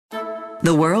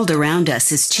The world around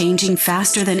us is changing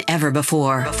faster than ever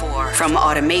before. From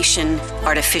automation,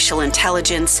 artificial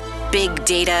intelligence, big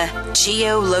data,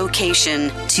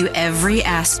 geolocation, to every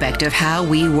aspect of how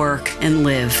we work and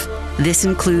live. This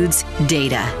includes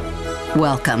data.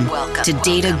 Welcome to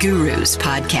Data Gurus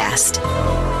Podcast.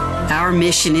 Our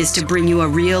mission is to bring you a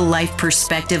real-life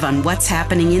perspective on what's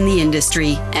happening in the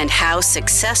industry and how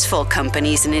successful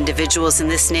companies and individuals in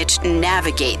this niche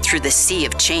navigate through the sea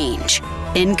of change.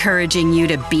 Encouraging you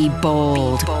to be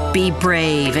bold, be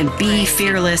brave, and be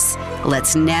fearless.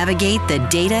 Let's navigate the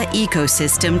data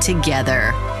ecosystem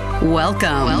together.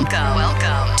 Welcome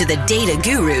to the Data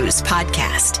Gurus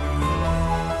Podcast.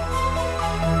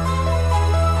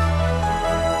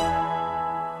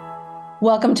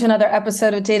 Welcome to another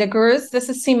episode of Data Gurus. This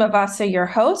is Seema Vasa, your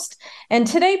host. And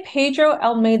today, Pedro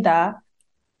Almeida,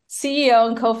 CEO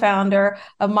and co-founder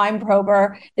of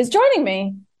MindProber, is joining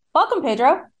me. Welcome,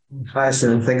 Pedro. Hi,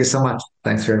 Seema. Thank you so much.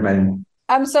 Thanks for inviting me.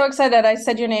 I'm so excited I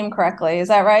said your name correctly. Is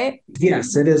that right?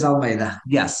 Yes, it is Almeida.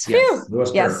 Yes. Phew. It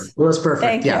was perfect. It was perfect.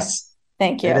 Thank yes. You.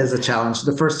 Thank you. It is a challenge.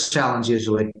 The first challenge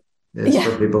usually is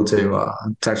for people to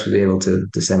actually be able to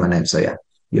say my name. So yeah,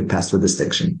 you passed with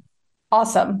distinction.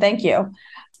 Awesome. Thank you.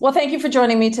 Well, thank you for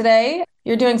joining me today.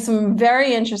 You're doing some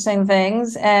very interesting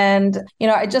things. And,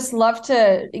 I just love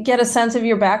to get a sense of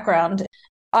your background.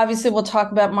 Obviously, we'll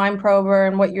talk about MindProber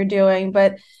and what you're doing,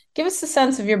 but give us a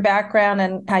sense of your background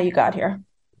and how you got here.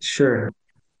 Sure.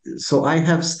 So I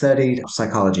have studied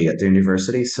psychology at the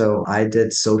university. So I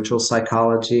did social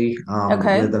psychology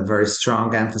with a very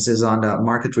strong emphasis on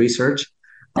market research.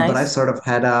 Nice. But I sort of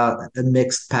had a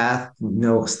mixed path,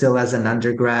 still as an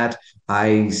undergrad.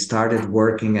 I started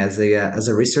working as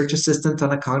a research assistant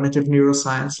on a cognitive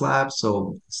neuroscience lab.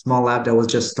 So small lab that was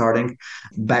just starting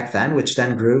back then, which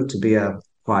then grew to be a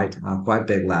quite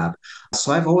big lab.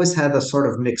 So I've always had a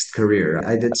sort of mixed career.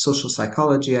 I did social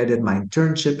psychology. I did my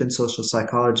internship in social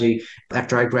psychology.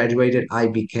 After I graduated, I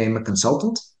became a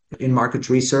consultant in market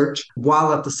research,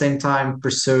 while at the same time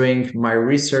pursuing my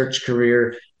research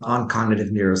career on cognitive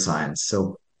neuroscience.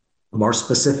 So more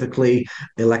specifically,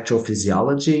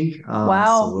 electrophysiology.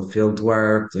 Wow. So a field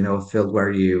where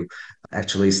you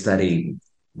actually study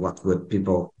what would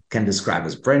people can describe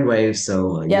as brainwaves.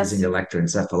 So Yes. Using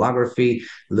electroencephalography,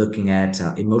 looking at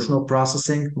emotional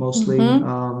processing, mostly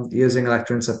using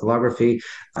electroencephalography.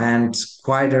 And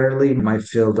quite early, my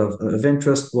field of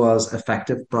interest was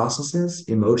affective processes,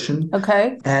 emotion.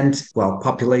 Okay. And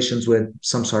populations with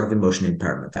some sort of emotion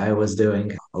impairment. I was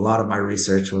doing a lot of my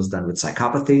research was done with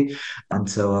psychopathy. And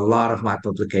so a lot of my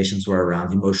publications were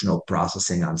around emotional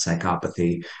processing on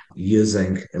psychopathy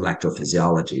using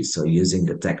electrophysiology. So using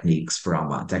the techniques from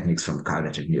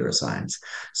cognitive neuroscience.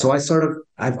 So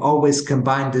I've always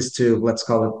combined these two, let's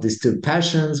call it these two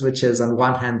passions, which is on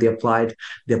one hand, the applied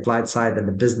side and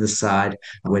the business side,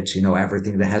 which,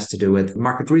 everything that has to do with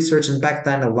market research. And back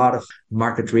then, a lot of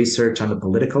market research on the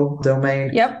political domain.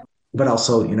 Yep. But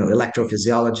also,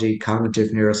 electrophysiology, cognitive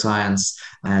neuroscience,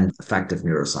 and affective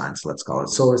neuroscience, let's call it.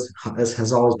 So it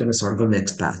has always been a sort of a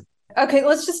mixed path. Okay,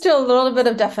 let's just do a little bit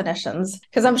of definitions,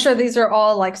 because I'm sure these are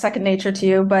all like second nature to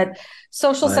you, but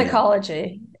social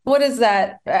psychology, What is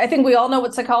that? I think we all know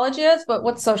what psychology is, but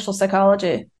what's social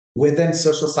psychology? Within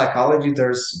social psychology,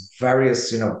 there's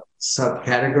various,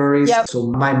 subcategories. Yep.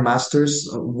 So my master's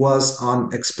was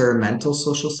on experimental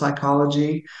social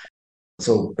psychology.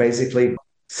 So basically,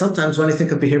 sometimes when you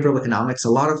think of behavioral economics,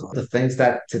 a lot of the things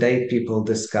that today people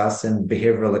discuss in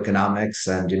behavioral economics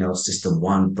and, system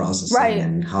one processing Right.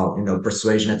 and how,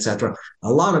 persuasion, etc.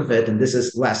 A lot of it, and this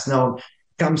is less known,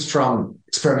 comes from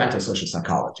experimental social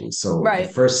psychology. So Right.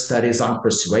 the first studies on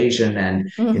persuasion and,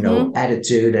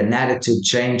 attitude and attitude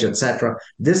change, etc.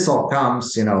 This all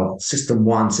comes, system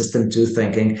one, system two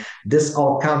thinking. This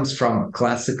all comes from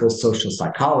classical social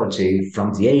psychology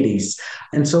from the 80s.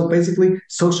 And so basically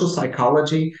social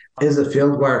psychology is a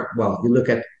field where, you look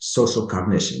at social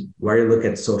cognition, where you look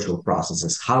at social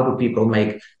processes. How do people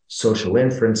make social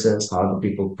inferences? How do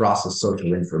people process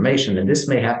social information? And this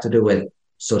may have to do with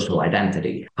social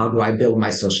identity. How do I build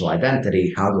my social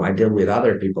identity? How do I deal with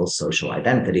other people's social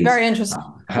identities? Very interesting.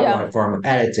 How do I form an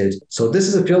attitude? So this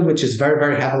is a field which is very,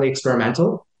 very heavily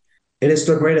experimental. It is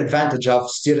to a great advantage of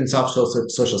students of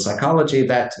social psychology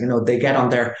that, they get on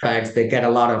their bags, they get a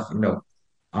lot of,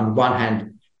 on one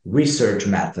hand, research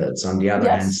methods, on the other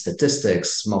hand,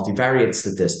 statistics, multivariate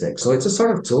statistics. So it's a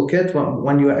sort of toolkit.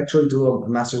 When you actually do a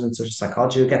master's in social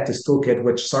psychology, you get this toolkit,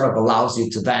 which sort of allows you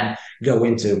to then go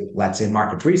into, let's say,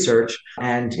 market research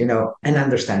and, and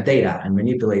understand data and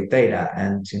manipulate data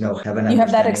and, have an You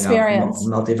have that experience.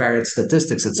 Of multivariate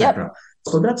statistics, etc. Yep.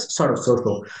 So that's sort of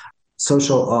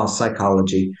social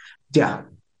psychology. Yeah.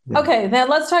 Yeah. Okay, then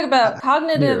let's talk about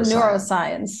cognitive Neuroscience.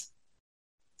 neuroscience.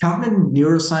 Cognitive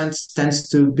neuroscience tends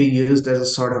to be used as a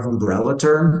sort of umbrella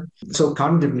term. So,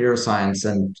 cognitive neuroscience,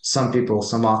 and some people,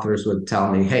 some authors would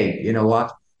tell me, hey, you know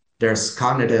what? There's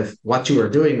cognitive, what you were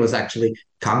doing was actually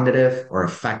cognitive or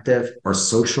affective or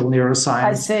social I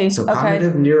neuroscience. see. So, Okay.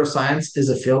 cognitive neuroscience is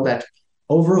a field that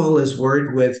overall is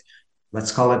worried with,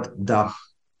 let's call it the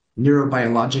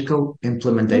neurobiological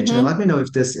implementation. And let Mm-hmm. me know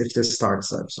if this starts.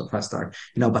 So if I start,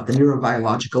 but the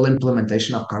neurobiological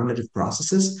implementation of cognitive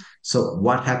processes. So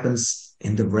what happens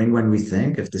in the brain when we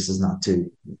think? If this is not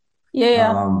too,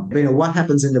 Yeah, yeah. what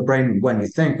happens in the brain when we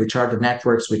think, which are the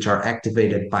networks which are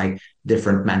activated by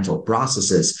different mental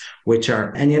processes, which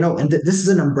are, this is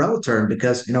an umbrella term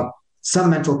because,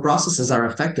 some mental processes are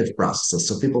affective processes.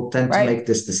 So people tend to Right. make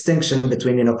this distinction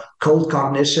between, cold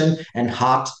cognition and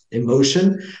hot emotion.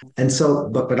 And so,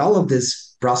 but all of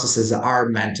these processes are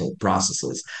mental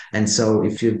processes. And so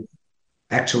if you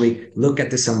actually look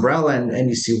at this umbrella and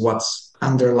you see what's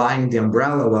underlying the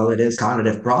umbrella, well, it is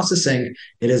cognitive processing,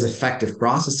 it is affective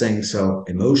processing, so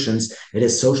emotions, it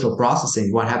is social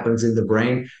processing, what happens in the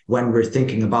brain when we're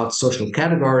thinking about social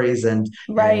categories and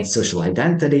Right. social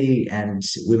identity, and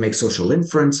we make social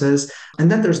inferences.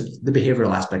 And then there's the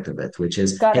behavioral aspect of it, which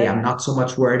is, Got hey, it. I'm not so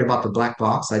much worried about the black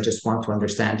box, I just want to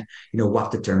understand,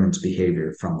 what determines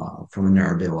behavior from a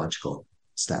neurobiological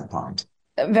standpoint.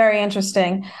 Very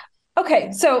interesting.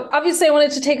 Okay, so obviously I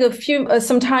wanted to take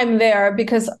some time there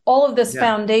because all of this Yeah.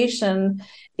 foundation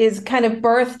is kind of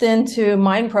birthed into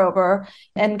MindProber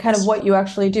and kind of Yes. what you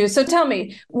actually do. So tell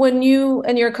me, when you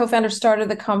and your co-founder started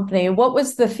the company, what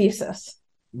was the thesis?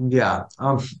 Yeah.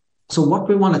 So what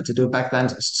we wanted to do back then,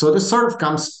 so this sort of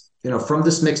comes, from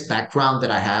this mixed background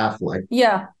that I have, like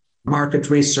Yeah. market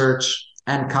research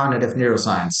and cognitive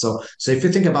neuroscience. So if you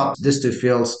think about these two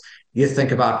fields, you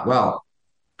think about, well,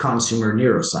 consumer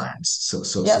neuroscience.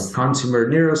 So Yes. consumer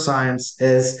neuroscience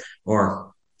is,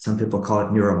 or some people call it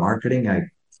neuromarketing. I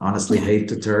honestly hate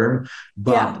the term,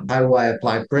 but Yeah. how do I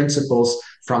apply principles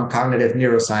from cognitive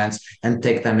neuroscience and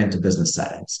take them into business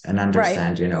settings and Right.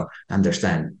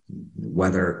 understand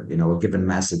whether, a given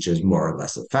message is more or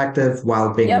less effective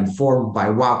while being Yep. informed by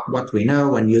what we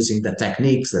know and using the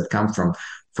techniques that come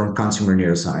from consumer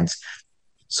neuroscience.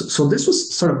 So this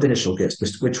was sort of the initial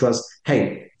gist, which was,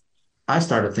 hey, I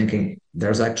started thinking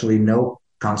there's actually no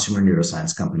consumer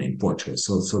neuroscience company in Portugal.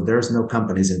 So there's no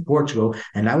companies in Portugal.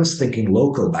 And I was thinking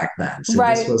local back then. So this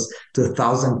Right. was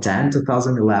 2010,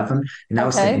 2011. And I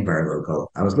was thinking Okay. very local.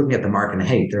 I was looking at the market and,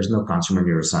 hey, there's no consumer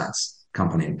neuroscience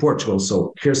company in Portugal.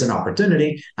 So here's an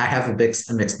opportunity. I have a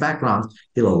mixed background.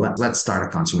 Let's start a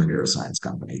consumer neuroscience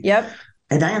company. Yep.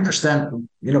 And I understand,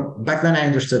 back then I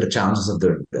understood the challenges of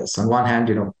doing this. On one hand,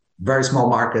 very small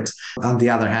markets. On the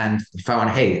other hand, if I want,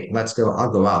 hey,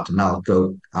 I'll go out and I'll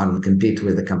go out and compete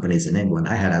with the companies in England.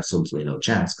 I had absolutely no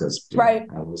chance because, Right.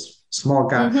 I was small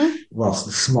guy, Mm-hmm. well,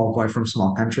 small boy from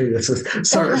small country. This is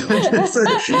sort of, it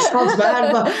sounds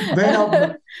bad, but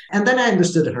and then I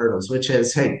understood the hurdles, which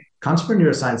is, hey, consumer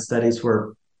neuroscience studies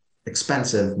were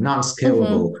expensive,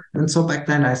 non-scalable. Mm-hmm. And so back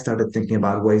then I started thinking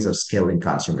about ways of scaling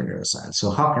consumer neuroscience.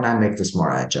 So how can I make this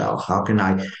more agile? How can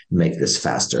I make this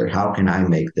faster? How can I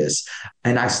make this?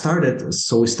 And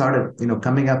we started,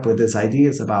 coming up with these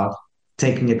ideas about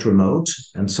taking it remote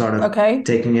and sort of Okay.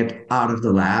 taking it out of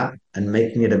the lab and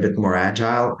making it a bit more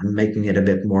agile and making it a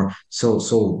bit more.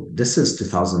 So this is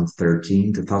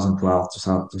 2013, 2012,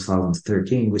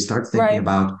 2013. We start thinking Right.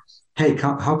 about, hey,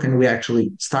 how can we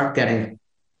actually start getting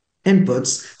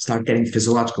start getting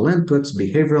physiological inputs,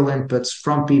 behavioral inputs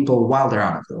from people while they're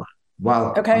out of the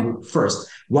lab. Okay.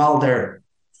 While there are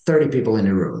 30 people in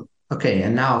a room. Okay,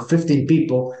 and now 15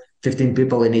 people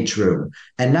in each room.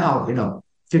 And now,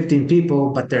 15 people,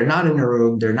 but they're not in a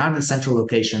room, they're not in a central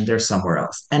location, they're somewhere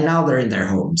else. And now they're in their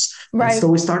homes. And so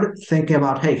Right. we started thinking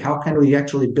about, hey, how can we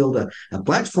actually build a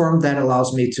platform that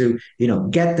allows me to,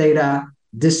 get data,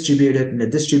 distribute it in a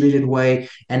distributed way,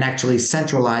 and actually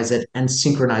centralize it and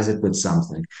synchronize it with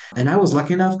something. And I was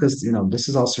lucky enough because, this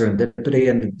is all serendipity.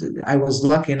 And I was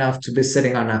lucky enough to be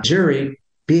sitting on a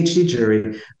PhD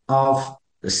jury of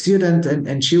a student,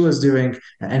 and she was doing,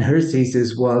 and her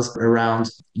thesis was around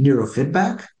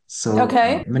neurofeedback. So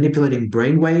Okay. manipulating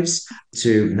brain waves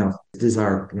to,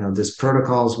 these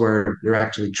protocols where you're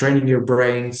actually training your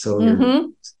brain. So you're Mm-hmm.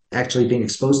 actually being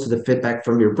exposed to the feedback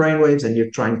from your brainwaves and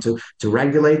you're trying to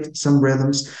regulate some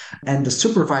rhythms. And the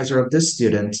supervisor of this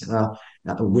student,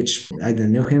 which I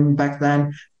didn't know him back then,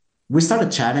 we started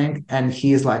chatting and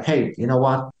he's like, hey, you know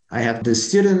what? I have these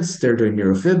students, they're doing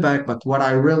neurofeedback, but what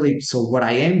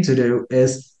I aim to do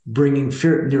is bringing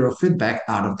neurofeedback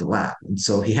out of the lab. And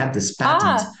so he had this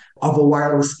patent of a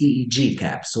wireless EEG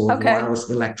cap, so a wireless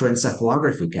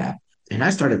electroencephalography cap. And I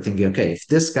started thinking, okay, if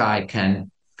this guy can,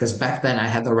 because back then I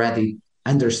had already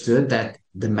understood that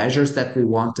the measures that we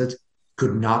wanted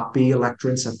could not be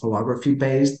electroencephalography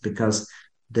based because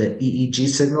the EEG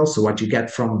signal, so what you get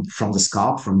from the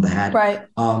scalp, from the head,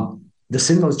 the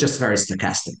signal is just very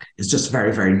stochastic. It's just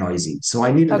very, very noisy. So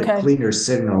I needed a cleaner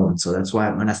signal. And so that's why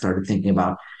when I started thinking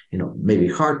about, maybe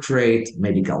heart rate,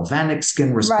 maybe galvanic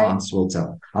skin response,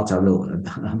 I'll tell a little bit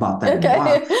about that in a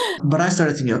while. But I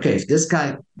started thinking, okay, if this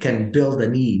guy can build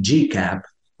an EEG cap,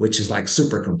 which is like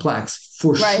super complex,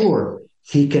 for sure,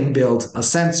 he can build a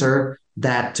sensor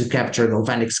that to capture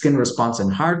galvanic skin response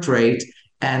and heart rate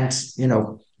and,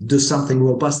 do something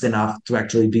robust enough to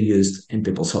actually be used in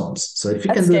people's homes. So if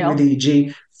you can do it with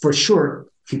EEG, for sure,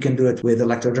 he can do it with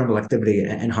electrodermal activity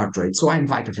and heart rate. So I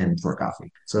invited him for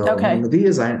coffee. So one of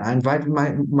these, I invited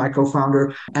my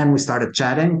co-founder and we started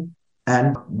chatting.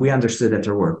 And we understood that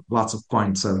there were lots of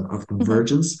points of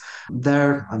convergence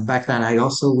there. And back then,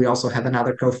 we also had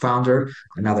another co-founder,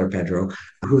 another Pedro,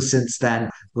 who since then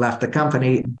left the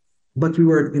company. But we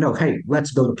were, hey,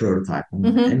 let's build a prototype.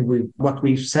 And what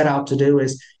we set out to do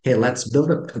is, hey, let's build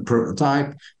a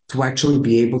prototype to actually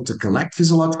be able to collect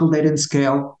physiological data in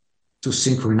scale, to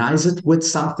synchronize it with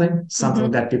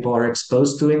something that people are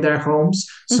exposed to in their homes.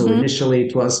 So initially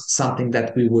it was something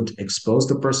that we would expose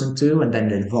the person to, and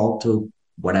then it evolved to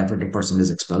whatever the person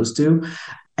is exposed to.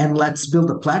 And let's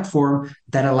build a platform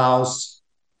that allows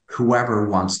whoever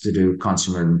wants to do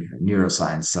consumer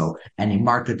neuroscience. So any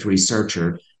market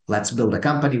researcher, let's build a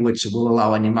company which will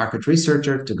allow any market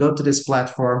researcher to go to this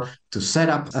platform, to set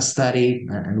up a study.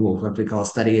 And what we call a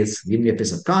study is give me a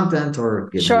piece of content or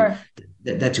give me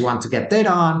that you want to get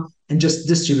data on, and just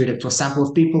distribute it to a sample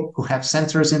of people who have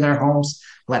sensors in their homes.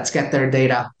 Let's get their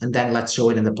data, and then let's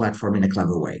show it in the platform in a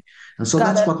clever way. And so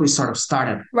that's what we sort of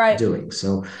started doing.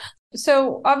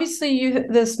 So obviously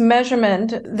this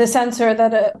measurement, the sensor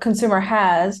that a consumer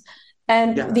has,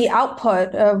 and the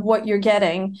output of what you're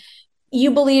getting, you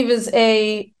believe is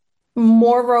a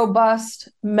more robust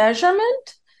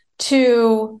measurement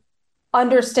to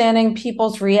understanding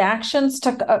people's reactions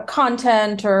to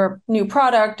content or new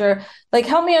product, or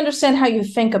help me understand how you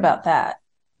think about that.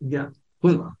 Yeah.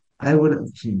 Well, I would,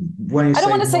 when you I don't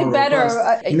want to say better.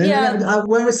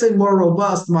 When we say more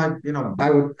robust, I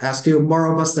would ask you more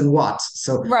robust than what?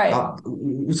 So,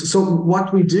 so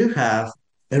what we do have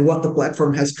and what the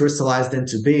platform has crystallized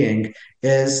into being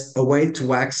is a way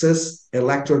to access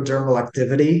electrodermal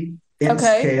activity in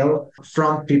scale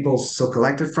from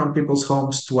collected from people's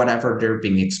homes to whatever they're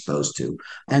being exposed to.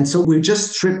 And so we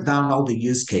just stripped down all the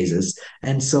use cases.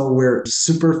 And so we're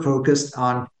super focused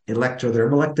on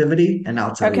electrodermal activity, and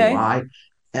I'll tell you why.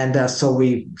 And so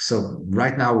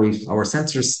right now our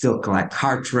sensors still collect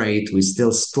heart rate. We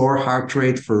still store heart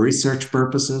rate for research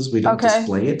purposes. We don't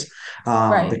display it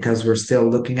because we're still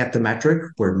looking at the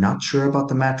metric. We're not sure about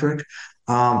the metric.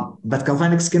 But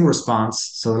galvanic skin response,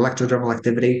 so electrodermal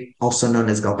activity, also known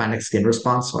as galvanic skin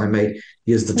response, so I may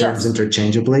use the terms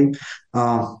interchangeably,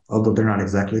 although they're not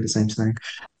exactly the same thing.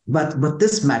 But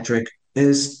this metric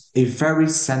is a very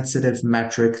sensitive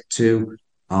metric to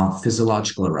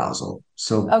physiological arousal.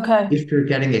 So if you're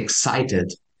getting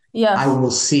excited, I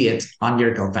will see it on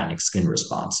your galvanic skin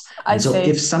response.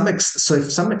 If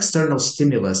some external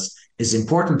stimulus is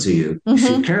important to you, if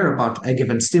you care about a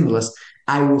given stimulus,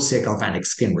 I will see a galvanic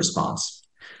skin response.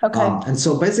 And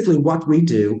so basically what we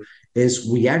do is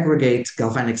we aggregate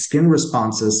galvanic skin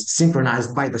responses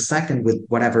synchronized by the second with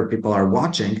whatever people are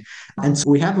watching. And so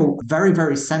we have a very,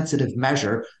 very sensitive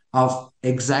measure of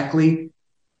exactly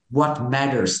what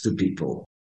matters to people.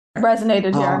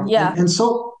 Resonated here, And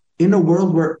so in a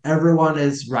world where everyone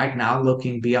is right now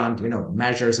looking beyond,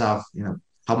 measures of,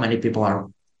 how many people are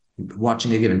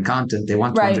watching a given content, they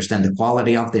want to understand the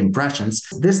quality of the impressions.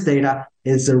 This data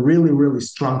is a really, really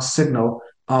strong signal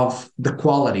of the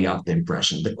quality of the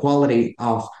impression, the quality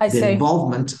of the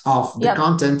involvement of the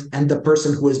content and the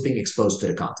person who is being exposed to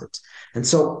the content. And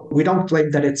so we don't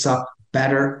claim that it's a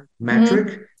better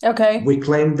metric. We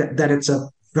claim that it's a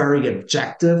very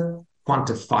objective,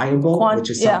 quantifiable, which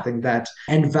is something that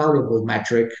and valuable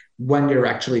metric when you're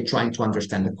actually trying to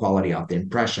understand the quality of the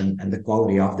impression and the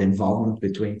quality of the involvement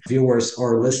between viewers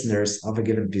or listeners of a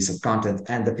given piece of content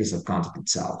and the piece of content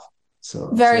itself.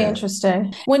 So very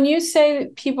interesting. When you say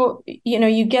people,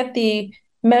 you get the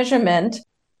measurement,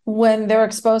 when they're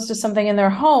exposed to something in their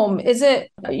home? Is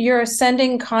it you're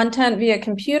sending content via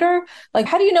computer? Like,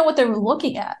 how do you know what they're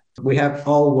looking at? We have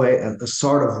all a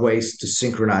sort of ways to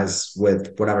synchronize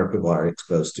with whatever people are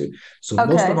exposed to. So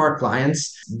most of Okay. our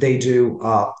clients, they do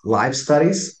live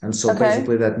studies. And so Okay.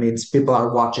 basically that means people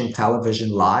are watching television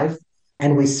live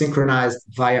and we synchronize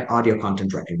via audio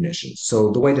content recognition.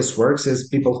 So the way this works is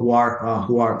people who are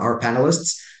our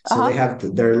panelists. So they Uh-huh.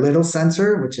 have their little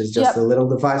sensor, which is just a Yep. little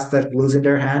device that glues in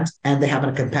their hand, and they have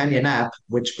a companion app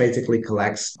which basically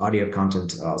collects audio content.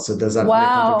 So it does that audio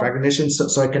content Wow. recognition.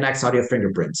 So it connects audio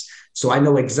fingerprints. So I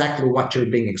know exactly what you're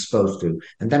being exposed to.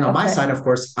 And then on my Okay. side, of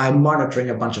course, I'm monitoring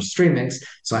a bunch of streamings.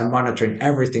 So I'm monitoring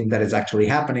everything that is actually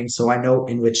happening. So I know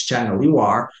in which channel you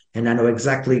are, and I know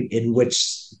exactly in which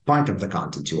point of the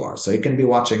content you are. So you can be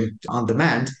watching on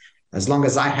demand. As long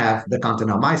as I have the content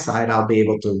on my side, I'll be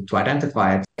able to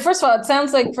identify it. First of all, it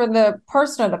sounds like for the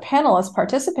person or the panelist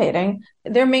participating,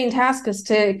 their main task is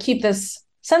to keep this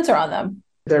sensor on them.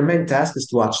 Their main task is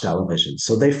to watch television.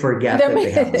 So they forget Their that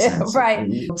they have the main, sensor. right.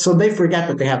 So they forget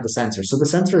that they have the sensor. So the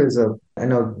sensor is I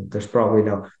know there's probably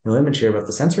no image here, but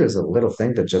the sensor is a little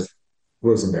thing that just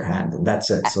goes in their hand and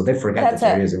that's it. So they forget that That's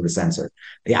they're it. using the sensor.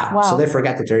 Yeah. So they Wow.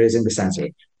 forget that they're using the sensor.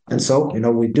 And so,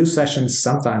 we do sessions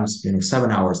sometimes, 7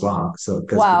 hours long. So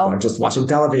because people are Wow. just watching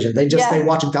television, they just stay Yeah.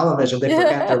 watching television. They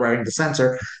forget they're wearing the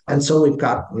sensor. And so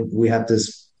we have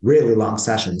this really long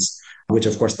sessions, which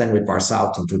of course then we parse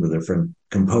out into the different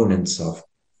components of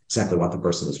exactly what the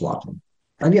person is watching.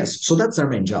 And yes, so that's their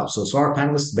main job. So our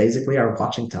panelists basically are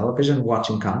watching television,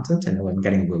 watching content, and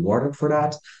getting rewarded for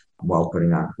that while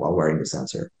wearing the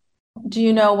sensor. Do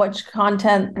you know which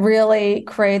content really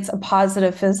creates a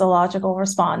positive physiological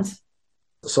response?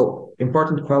 So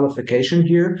important qualification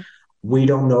here. We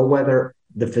don't know whether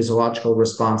the physiological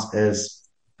response is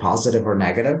positive or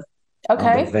negative on the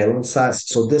Okay. valence side.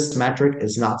 So this metric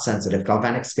is not sensitive.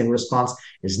 Galvanic skin response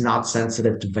is not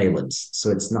sensitive to valence.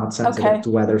 So it's not sensitive Okay. to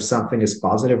whether something is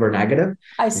positive or negative.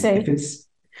 I If see.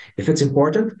 it's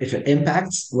important, if it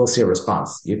impacts, we'll see a response.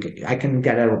 I can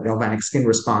get a galvanic skin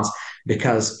response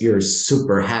because you're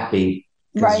super happy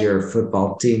because Right. your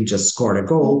football team just scored a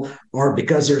goal, or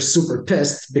because you're super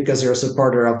pissed because you're a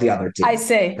supporter of the other I team.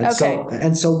 see. And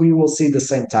Okay. so we will see the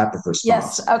same type of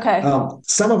Yes. response. Okay.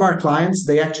 Some of our clients,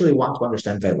 they actually want to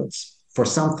understand valence. For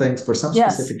some things, for some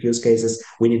Yes. specific use cases,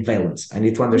 we need valence. I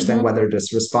need to understand Hmm. whether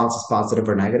this response is positive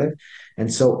or negative. And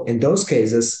so in those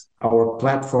cases, our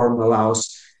platform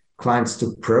allows clients to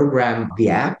program the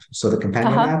app, so the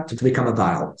companion Uh-huh. app, to become a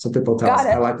dial. So people tell Got us,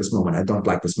 I it. like this moment, I don't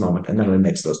like this moment, and then we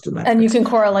mix those two And you metrics. can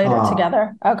correlate it Uh, together.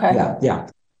 Okay. yeah, yeah.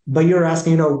 But you're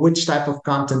asking, which type of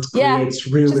content Yeah. creates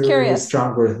really, Just really curious.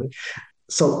 strong growth?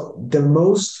 So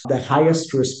the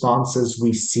highest responses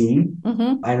we see,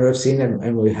 Hmm. and we've seen,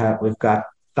 and we've got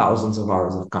thousands of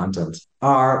hours of content,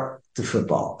 are to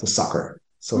football, to soccer.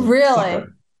 So Really? soccer,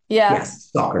 Yeah. yes,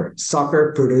 soccer.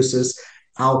 Soccer produces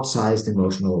outsized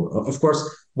emotional. Of course,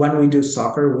 when we do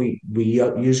soccer, we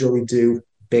usually do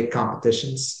big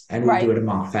competitions, and we do it Right.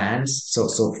 among fans. So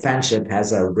fanship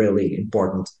has a really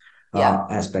important Yeah.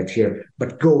 aspect here.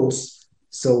 But goals.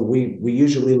 So we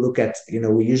usually look at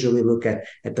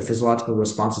at the physiological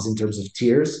responses in terms of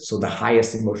tiers. So the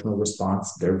highest emotional response,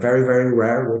 they're very, very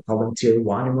rare. We call them tier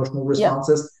one emotional Yep.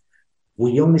 responses.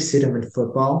 We only see them in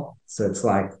football. So it's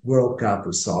like World Cup,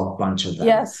 we saw a bunch of them.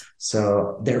 Yes. So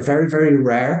they're very, very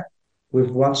rare.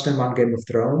 We've watched them on Game of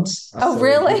Thrones. Oh, So,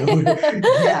 really?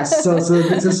 yes. So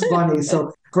this is funny.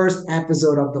 So first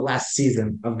episode of the last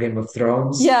season of Game of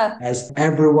Thrones, Yeah. as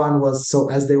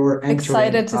they were entering,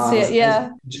 Excited to see it. as Yeah.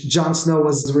 Jon Snow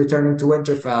was returning to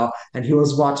Winterfell and he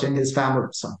was watching his family,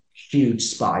 some huge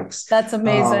spikes. That's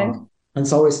amazing. And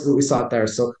so we saw it there.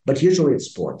 So, but usually it's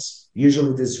sports.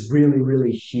 Usually there's really,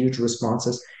 really huge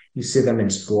responses. You see them in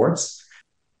sports.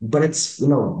 But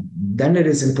then it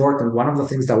is important. One of the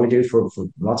things that we do for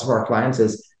lots of our clients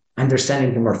is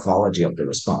understanding the morphology of the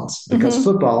response. Because Hmm.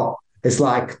 football is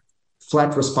like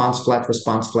flat response, flat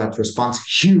response, flat response,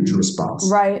 huge response,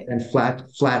 Right. and flat,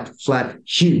 flat, flat,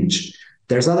 huge.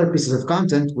 There's other pieces of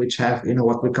content which have,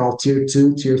 what we call tier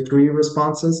two, tier three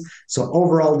responses. So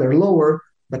overall, they're lower,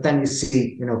 but then you see,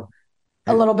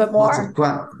 A little bit lots of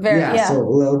more. Very, yeah, yeah. so a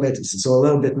little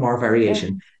bit more Yeah. variation.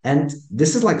 And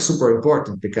this is like super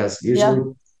important because usually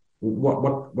Yeah.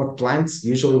 what clients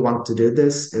usually want to do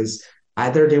this is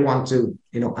either they want to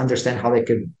understand how they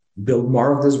can build more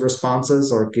of these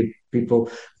responses or keep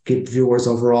viewers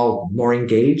overall more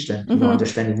engaged and Hmm.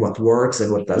 understanding what works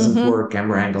and what doesn't Hmm. work,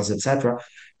 camera angles, etc.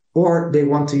 Or they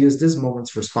want to use these moments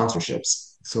for sponsorships.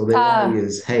 So they want to Ah,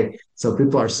 use, hey, so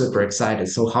people are super excited.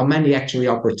 So how many actually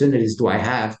opportunities do I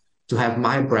have to have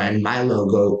my brand, my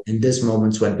logo in these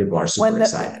moments when people are super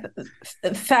excited.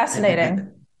 Fascinating.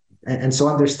 And so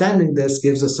understanding this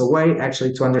gives us a way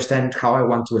actually to understand how I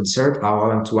want to insert, how I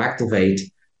want to activate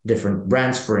different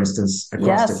brands, for instance,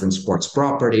 across different sports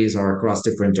properties or across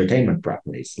different entertainment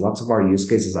properties. Lots of our use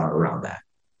cases are around that.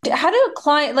 How do a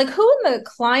client, like who on the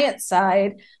client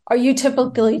side are you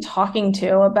typically talking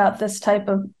to about this type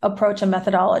of approach and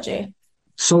methodology?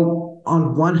 So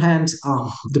on one hand,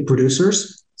 the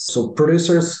producers. So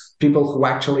producers, people who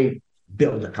actually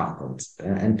build the content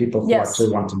and people who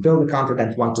actually want to build the content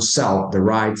and want to sell the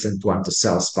rights and want to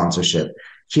sell sponsorship.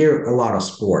 Here, a lot of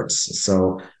sports.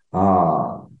 So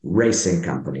racing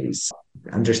companies,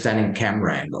 understanding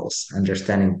camera angles,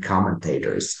 understanding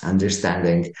commentators,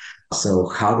 understanding. So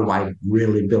how do I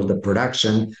really build a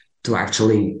production to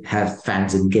actually have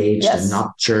fans engaged and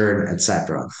not churn,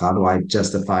 etc.? How do I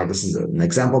justify? This is an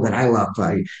example that I love.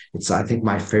 It's I think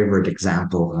my favorite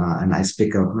example, and I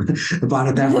speak about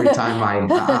it every time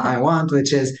I want,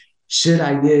 which is, should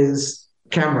I use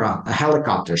a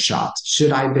helicopter shot?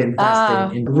 Should I be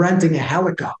investing in renting a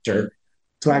helicopter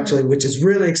to actually, which is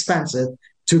really expensive,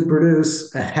 to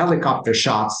produce helicopter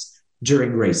shots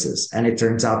during races? And it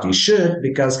turns out you should,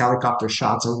 because helicopter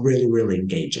shots are really, really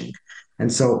engaging.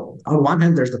 And so on one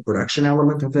hand, there's the production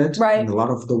element of it. Right. And a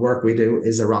lot of the work we do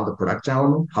is around the production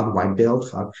element. How do I build?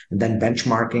 And then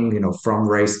benchmarking, from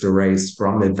race to race,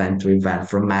 from event to event,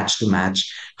 from match to match,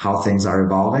 how things are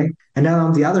evolving. And then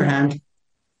on the other hand,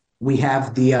 we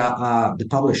have the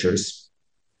publishers,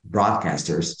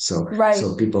 broadcasters.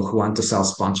 So people who want to sell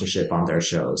sponsorship on their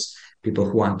shows, people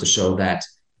who want to show that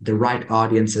the right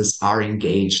audiences are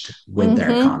engaged with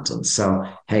their content. So,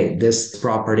 hey, this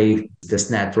property, this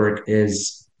network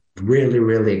is really,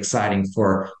 really exciting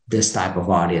for this type of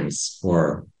audience,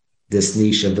 for this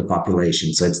niche of the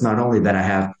population. So it's not only that I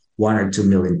have 1 or 2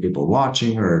 million people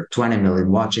watching or 20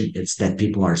 million watching, it's that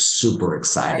people are super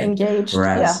excited. Engaged.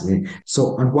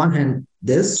 So on one hand,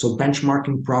 so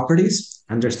benchmarking properties,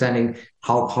 understanding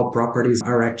how properties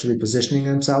are actually positioning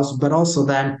themselves, but also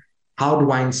then, how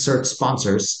do I insert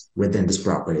sponsors within these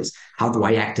properties? How do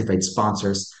I activate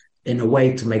sponsors in a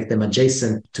way to make them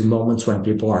adjacent to moments when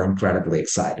people are incredibly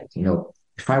excited?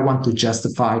 If I want to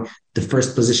justify the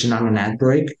first position on an ad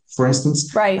break, for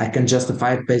instance, I can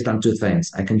justify it based on 2 things.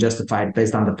 I can justify it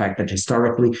based on the fact that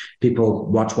historically people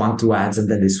watch 1-2 ads and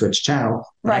then they switch channel.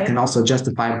 I can also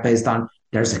justify it based on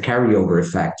there's a carryover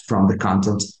effect from the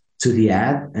content to the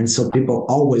ad. And so people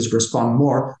always respond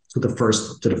more to the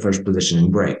first positioning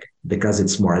break because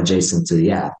it's more adjacent to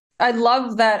the ad. I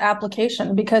love that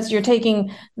application because you're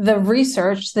taking the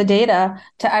research, the data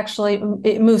to actually,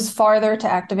 it moves farther to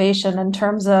activation in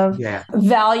terms of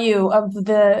value of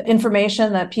the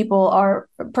information that people are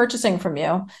purchasing from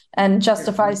you and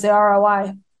justifies the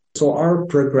ROI. So our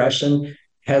progression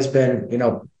has been,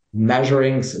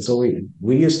 measuring. So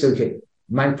we used to get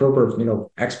Mindprobe,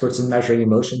 experts in measuring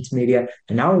emotions media.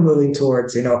 And now we're moving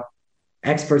towards,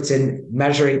 experts in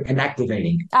measuring and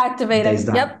activating.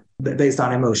 Based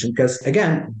on emotion.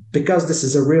 Because this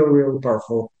is a really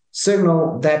powerful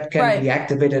signal that can be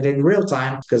activated in real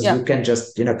time, because you can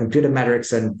just, compute the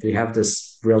metrics and we have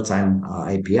this real-time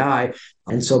API.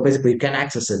 And so basically you can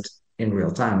access it in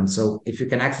real time. And so if you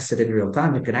can access it in real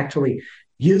time, you can actually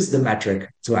use the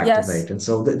metric to activate. And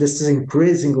so this is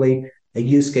increasingly a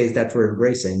use case that we're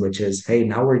embracing, which is, hey,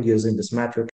 now we're using this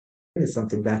metric. It's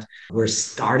something that we're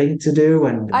starting to do,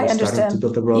 and we're starting to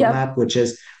build a roadmap, which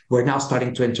is we're now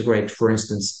starting to integrate, for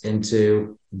instance,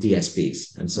 into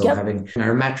DSPs. And so having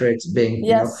our metrics being,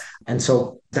 and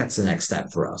so that's the next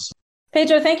step for us.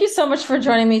 Pedro, thank you so much for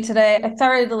joining me today. I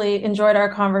thoroughly enjoyed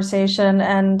our conversation,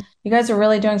 and you guys are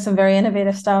really doing some very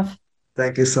innovative stuff.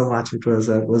 Thank you so much. It was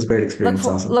a great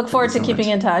experience. Look forward to keeping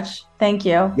in touch. Thank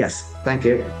you. Yes, thank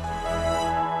you.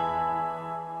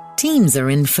 Teams are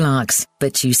in flux,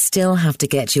 but you still have to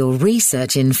get your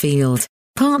research in field.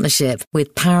 Partnership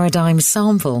with Paradigm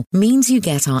Sample means you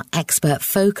get our expert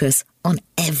focus on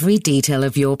every detail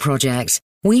of your project.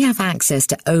 We have access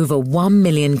to over 1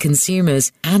 million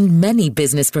consumers and many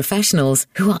business professionals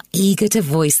who are eager to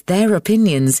voice their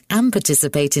opinions and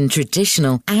participate in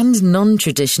traditional and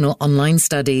non-traditional online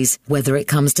studies, whether it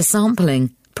comes to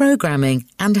sampling, programming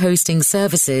and hosting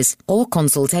services or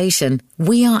consultation.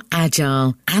 We are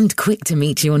agile and quick to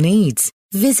meet your needs.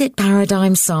 Visit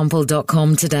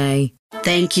paradigmsample.com today.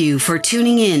 Thank you for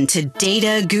tuning in to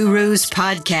Data Gurus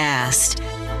Podcast.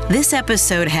 This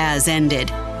episode has ended,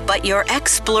 but your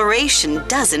exploration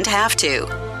doesn't have to.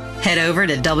 Head over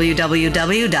to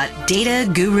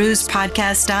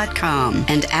www.dataguruspodcast.com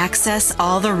and access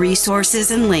all the resources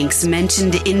and links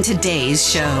mentioned in today's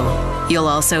show. You'll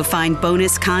also find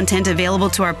bonus content available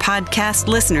to our podcast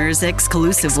listeners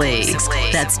exclusively.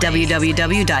 That's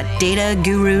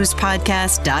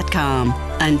www.dataguruspodcast.com.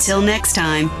 Until next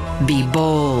time, be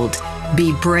bold,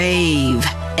 be brave,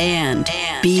 and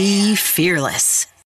be fearless.